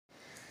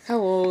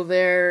Hello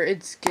there,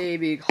 it's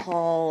Gaming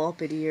Hall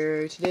up in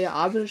here. Today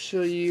I'm going to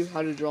show you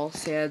how to draw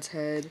Sans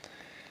head.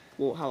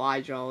 Well, how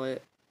I draw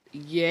it.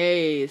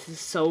 Yay, this is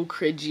so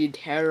cringy and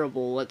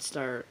terrible. Let's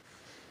start.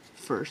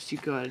 First, you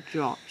gotta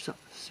draw yourself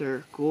a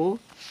circle.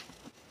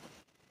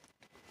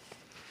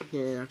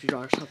 And after you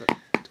draw yourself a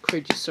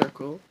cringy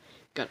circle, you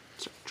gotta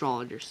start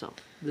drawing yourself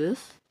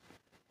this.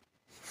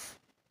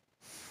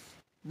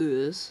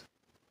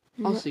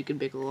 Also, you can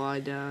make a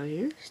line down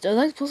here. Still,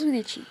 that's supposed to be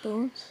the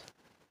cheekbones.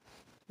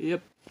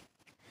 Yep.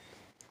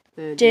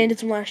 And Jane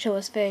doesn't want to show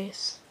his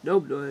face.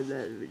 Nope, no,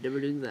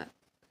 never doing that.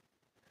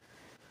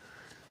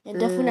 And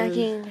definitely not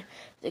getting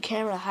the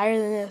camera higher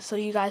than this so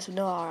you guys would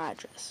know our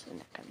address and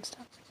that kind of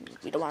stuff.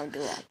 We don't want to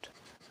do that.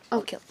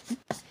 Okay.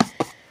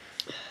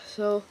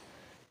 So,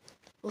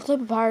 what's up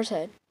with Papyrus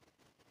head?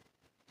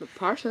 The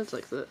papyrus head's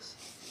like this.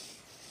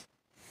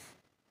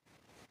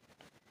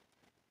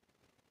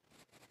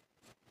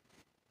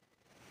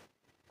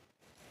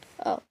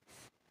 Oh.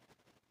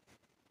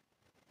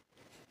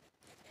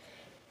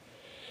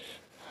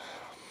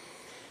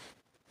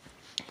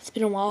 It's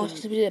been a while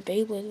since we did a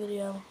Beyblade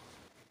video.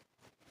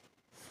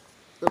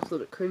 Looks a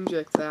little cringy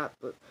like that,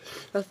 but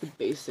that's the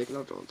basic.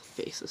 Not drawing the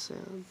faces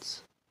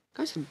sounds.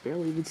 Guys can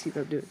barely even see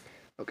what I'm doing.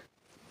 Okay,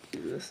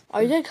 do this.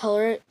 Are you gonna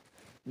color it?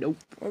 Nope.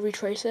 Or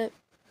retrace it?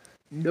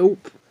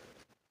 Nope.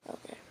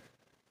 Okay.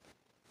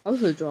 I was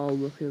gonna draw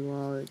looking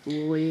like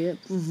there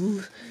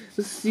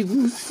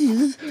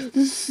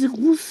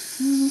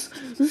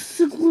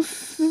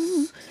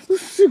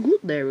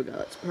we go.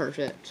 That's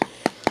perfect.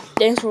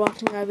 Thanks for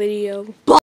watching our video.